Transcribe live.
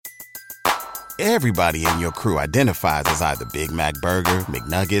Everybody in your crew identifies as either Big Mac Burger,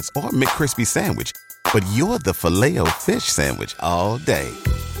 McNuggets, or McCrispy Sandwich. But you're the Filet-O-Fish Sandwich all day.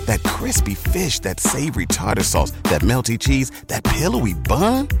 That crispy fish, that savory tartar sauce, that melty cheese, that pillowy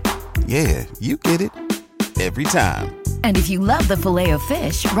bun. Yeah, you get it. Every time. And if you love the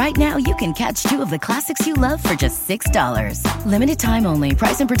Filet-O-Fish, right now you can catch two of the classics you love for just $6. Limited time only.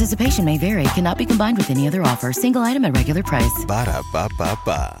 Price and participation may vary. Cannot be combined with any other offer. Single item at regular price.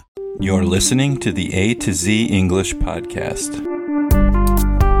 Ba-da-ba-ba-ba. You're listening to the A to Z English podcast.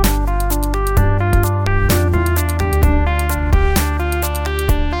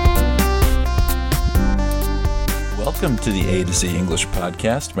 Welcome to the A to Z English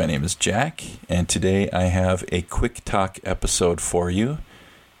podcast. My name is Jack, and today I have a quick talk episode for you,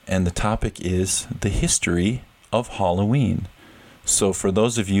 and the topic is the history of Halloween. So for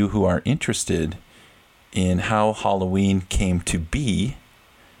those of you who are interested in how Halloween came to be,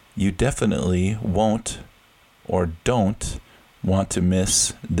 you definitely won't or don't want to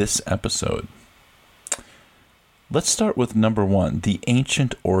miss this episode. Let's start with number one, the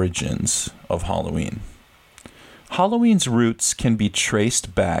ancient origins of Halloween. Halloween's roots can be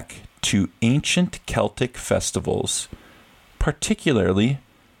traced back to ancient Celtic festivals, particularly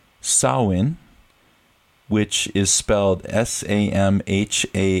Samhain, which is spelled Samhain.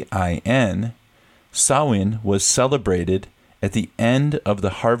 Samhain was celebrated at the end of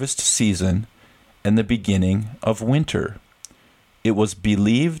the harvest season and the beginning of winter. It was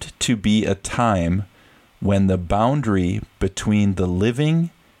believed to be a time when the boundary between the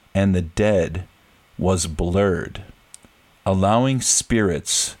living and the dead was blurred, allowing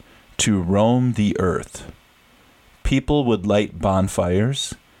spirits to roam the earth. People would light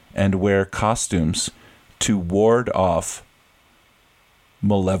bonfires and wear costumes to ward off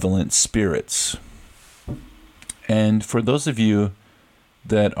malevolent spirits. And for those of you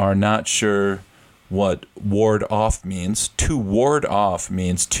that are not sure what ward off means, to ward off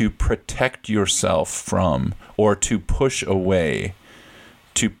means to protect yourself from, or to push away,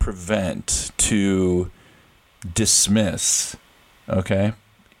 to prevent, to dismiss, okay?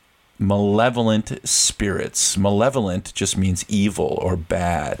 Malevolent spirits. Malevolent just means evil or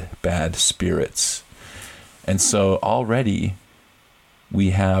bad spirits. And so already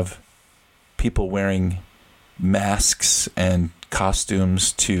we have people wearing masks and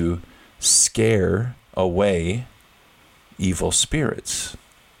costumes to scare away evil spirits.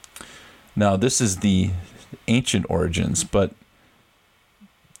 Now, this is the ancient origins, but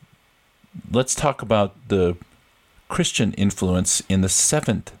let's talk about the Christian influence in the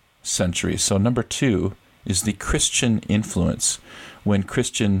 7th century. So number two is the Christian influence. When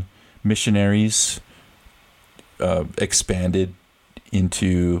Christian missionaries expanded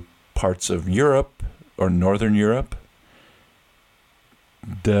into parts of Europe or Northern Europe,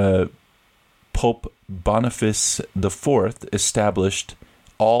 the Pope Boniface IV established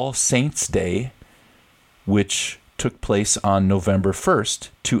All Saints' Day, which took place on November 1st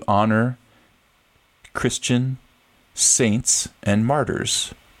to honor Christian saints and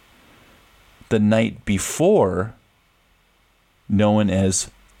martyrs. The night before, known as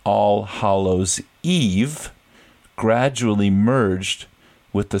All Hallows' Eve, gradually merged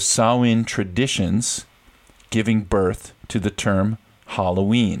with the Samhain traditions, giving birth to the term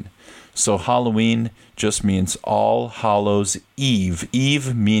Halloween. So Halloween just means All Hallows' Eve,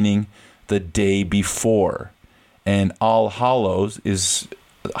 Eve meaning the day before. And All Hallows is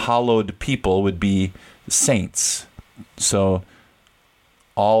hallowed people would be saints. So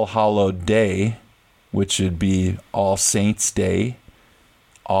All Hallowed Day, which would be All Saints' Day,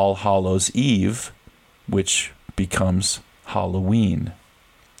 All Hallows' Eve, which becomes Halloween.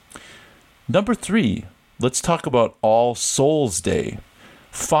 Number three, let's talk about All Souls' Day.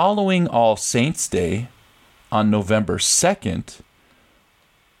 Following All Saints' Day on November 2nd,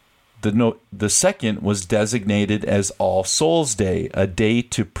 the second was designated as All Souls' Day, a day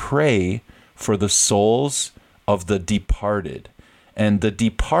to pray for the souls of the departed. And the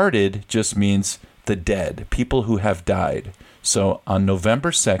departed just means the dead, people who have died. So on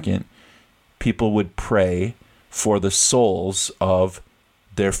November 2nd, people would pray for the souls of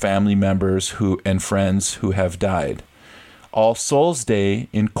their family members and friends who have died. All Souls' Day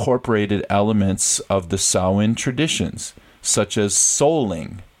incorporated elements of the Samhain traditions, such as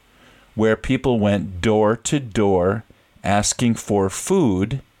souling, where people went door to door asking for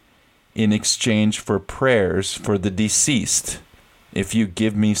food in exchange for prayers for the deceased. If you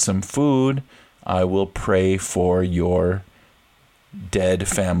give me some food, I will pray for your dead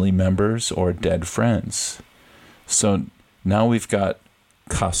family members or dead friends. So now we've got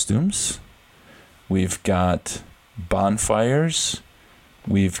costumes, we've got bonfires,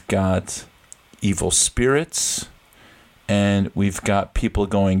 we've got evil spirits, and we've got people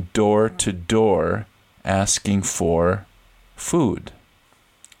going door to door asking for food.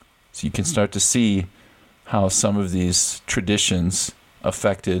 So you can start to see how some of these traditions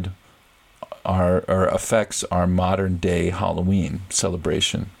affects our modern day Halloween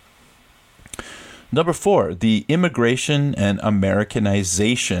celebration. Number 4, the immigration and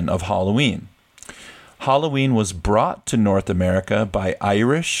Americanization of Halloween. Halloween was brought to North America by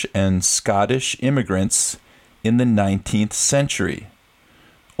Irish and Scottish immigrants in the 19th century.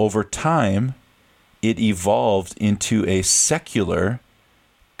 Over time, it evolved into a secular,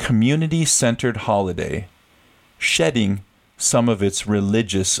 community-centered holiday, shedding some of its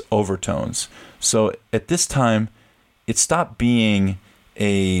religious overtones. So at this time, it stopped being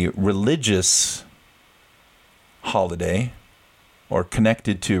a religious holiday or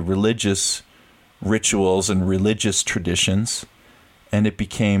connected to religious rituals and religious traditions, and it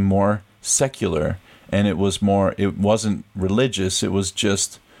became more secular, and it wasn't religious, it was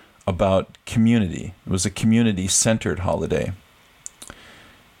just about community. It was a community-centered holiday.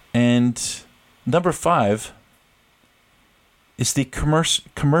 And number 5 is the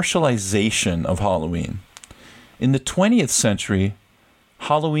commercialization of Halloween. In the 20th century,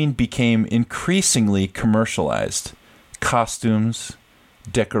 Halloween became increasingly commercialized. Costumes,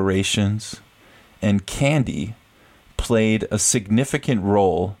 decorations, and candy played a significant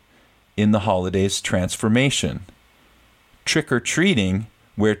role in the holiday's transformation. Trick-or-treating,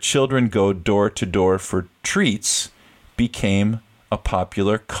 where children go door to door for treats, became a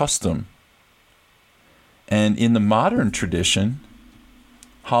popular custom. And in the modern tradition,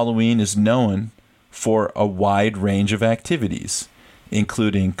 Halloween is known for a wide range of activities,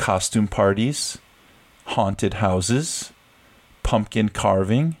 including costume parties, haunted houses, pumpkin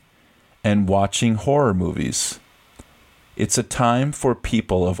carving, and watching horror movies. It's a time for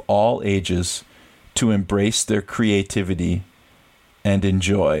people of all ages to embrace their creativity and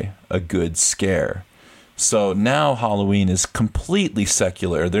enjoy a good scare. So now Halloween is completely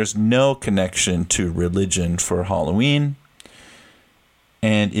secular. There's no connection to religion for Halloween.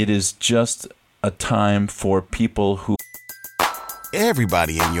 And it is just a time for people who...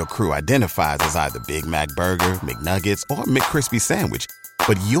 Everybody in your crew identifies as either Big Mac Burger, McNuggets, or McCrispy Sandwich.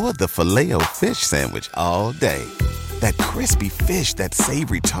 But you're the Filet-O-Fish Sandwich all day. That crispy fish, that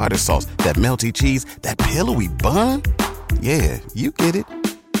savory tartar sauce, that melty cheese, that pillowy bun. Yeah, you get it.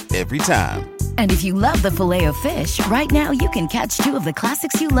 Every time. And if you love the Filet-O-Fish, right now you can catch 2 of the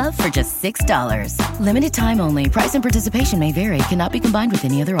classics you love for just $6. Limited time only. Price and participation may vary. Cannot be combined with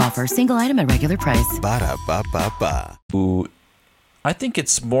any other offer. Single item at regular price. Ba-da-ba-ba-ba. I think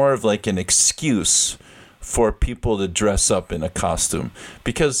it's more of like an excuse for people to dress up in a costume.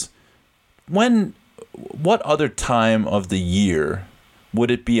 Because what other time of the year would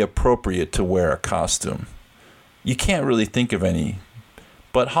it be appropriate to wear a costume? You can't really think of any.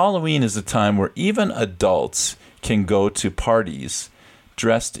 But Halloween is a time where even adults can go to parties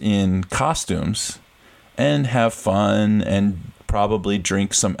dressed in costumes and have fun and probably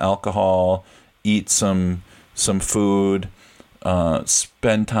drink some alcohol, eat some food,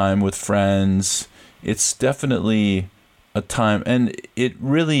 spend time with friends. It's definitely a time, and it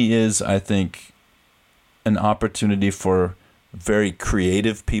really is, I think, an opportunity for very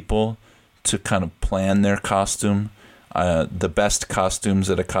creative people to kind of plan their costume. The best costumes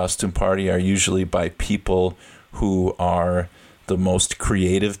at a costume party are usually by people who are the most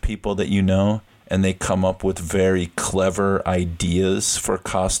creative people that you know, and they come up with very clever ideas for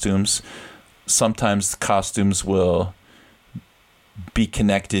costumes. Sometimes costumes will be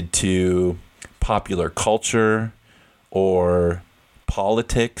connected to popular culture or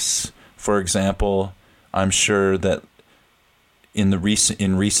politics. For example, I'm sure that in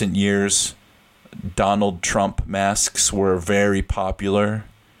recent years, Donald Trump masks were very popular,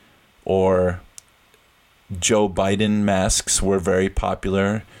 or Joe Biden masks were very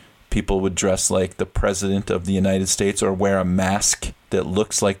popular. People would dress like the President of the United States or wear a mask that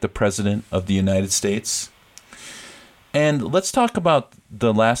looks like the President of the United States. And let's talk about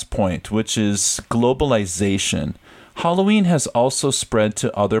the last point, which is globalization. Halloween has also spread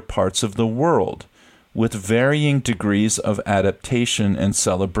to other parts of the world with varying degrees of adaptation and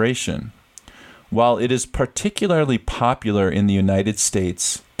celebration. While it is particularly popular in the United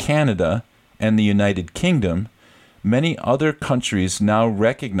States, Canada, and the United Kingdom, many other countries now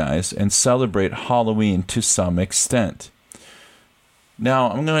recognize and celebrate Halloween to some extent.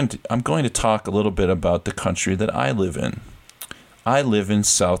 Now, I'm going to talk a little bit about the country that I live in. I live in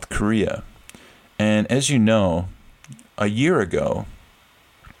South Korea. And as you know, a year ago,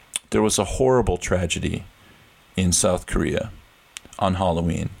 there was a horrible tragedy in South Korea on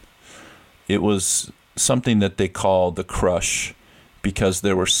Halloween. it was something that they call the Crush, because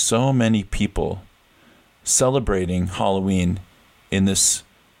there were so many people celebrating Halloween in this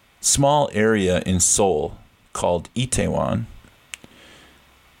small area in Seoul called Itaewon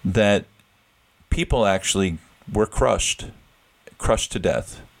that people actually were crushed to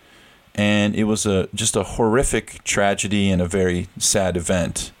death. And it was just a horrific tragedy and a very sad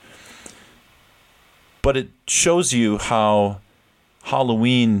event. But it shows you how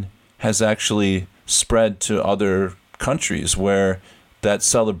Halloween has actually spread to other countries where that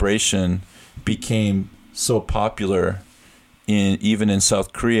celebration became so popular even in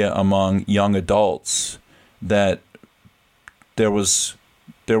South Korea among young adults that there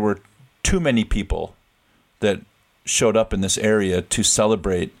were too many people that showed up in this area to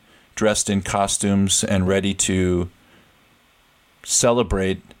celebrate, dressed in costumes and ready to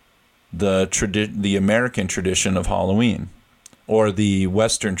celebrate the American tradition of Halloween, or the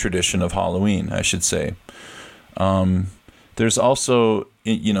Western tradition of Halloween, I should say. There's also,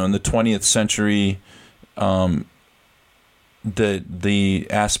 in the 20th century, the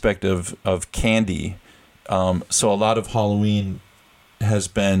aspect of candy. So a lot of Halloween has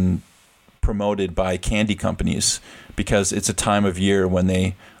been promoted by candy companies because it's a time of year when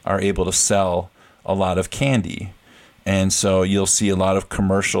they are able to sell a lot of candy. And so you'll see a lot of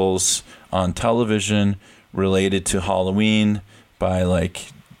commercials on television related to Halloween by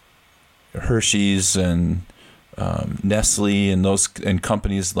like Hershey's and Nestle and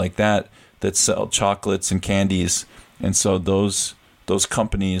companies like that sell chocolates and candies. And so those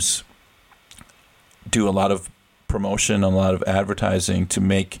companies do a lot of promotion, a lot of advertising to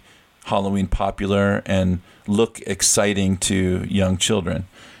make Halloween popular and look exciting to young children.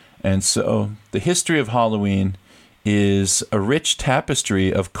 And so the history of Halloween is a rich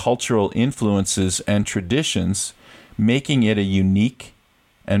tapestry of cultural influences and traditions, making it a unique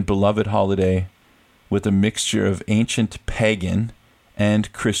and beloved holiday with a mixture of ancient pagan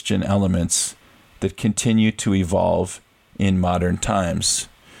and Christian elements that continue to evolve in modern times.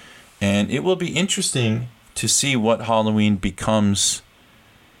 And it will be interesting to see what Halloween becomes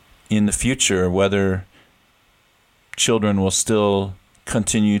in the future, whether children will still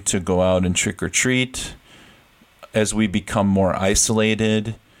continue to go out and trick or treat as we become more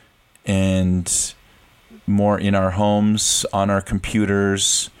isolated and more in our homes, on our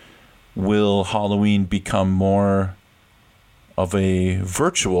computers. Will Halloween become more of a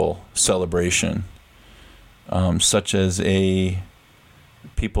virtual celebration, such as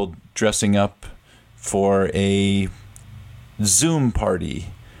people dressing up for a Zoom party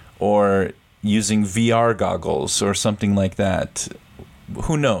or using VR goggles or something like that?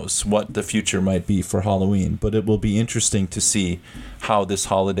 Who knows what the future might be for Halloween, but it will be interesting to see how this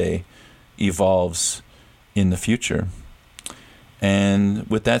holiday evolves in the future. And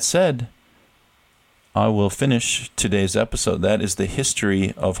with that said, I will finish today's episode. That is the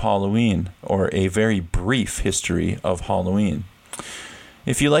history of Halloween, or a very brief history of Halloween.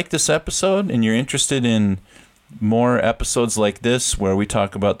 If you like this episode and you're interested in more episodes like this where we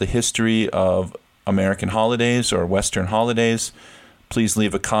talk about the history of American holidays or Western holidays, please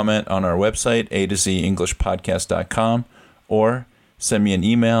leave a comment on our website, a2zenglishpodcast.com, or send me an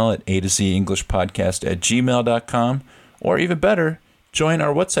email at a2zenglishpodcast@gmail.com, or even better, join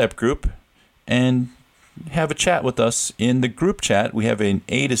our WhatsApp group and have a chat with us in the group chat. We have an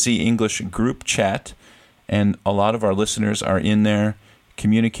A to Z English group chat, and a lot of our listeners are in there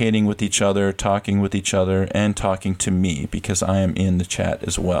communicating with each other, talking with each other, and talking to me because I am in the chat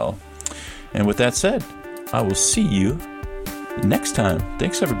as well. And with that said, I will see you next time.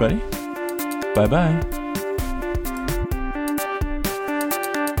 Thanks, everybody. Bye-bye.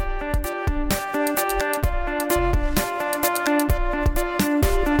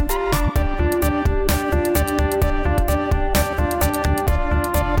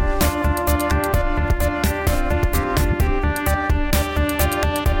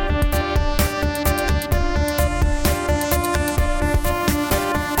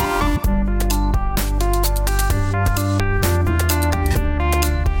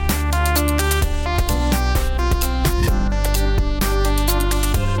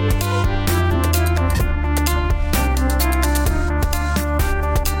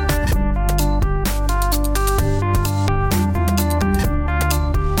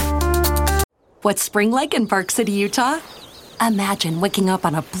 What's spring like in Park City, Utah? Imagine waking up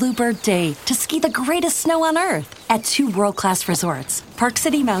on a bluebird day to ski the greatest snow on Earth at two world-class resorts, Park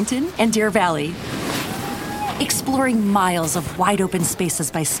City Mountain and Deer Valley. Exploring miles of wide-open spaces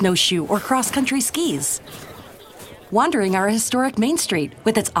by snowshoe or cross-country skis. Wandering our historic Main Street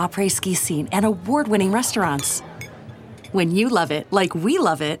with its après-ski scene and award-winning restaurants. When you love it like we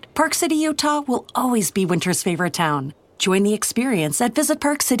love it, Park City, Utah will always be winter's favorite town. Join the experience at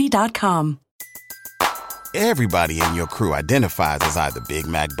visitparkcity.com. Everybody in your crew identifies as either Big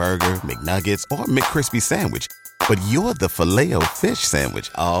Mac Burger, McNuggets, or McCrispy Sandwich. But you're the Filet-O-Fish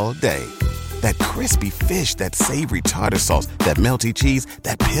Sandwich all day. That crispy fish, that savory tartar sauce, that melty cheese,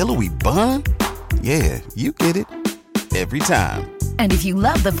 that pillowy bun. Yeah, you get it. Every time. And if you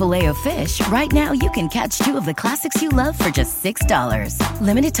love the Filet-O-Fish, right now you can catch two of the classics you love for just $6.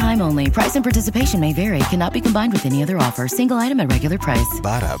 Limited time only. Price and participation may vary. Cannot be combined with any other offer. Single item at regular price.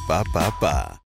 Ba-da-ba-ba-ba.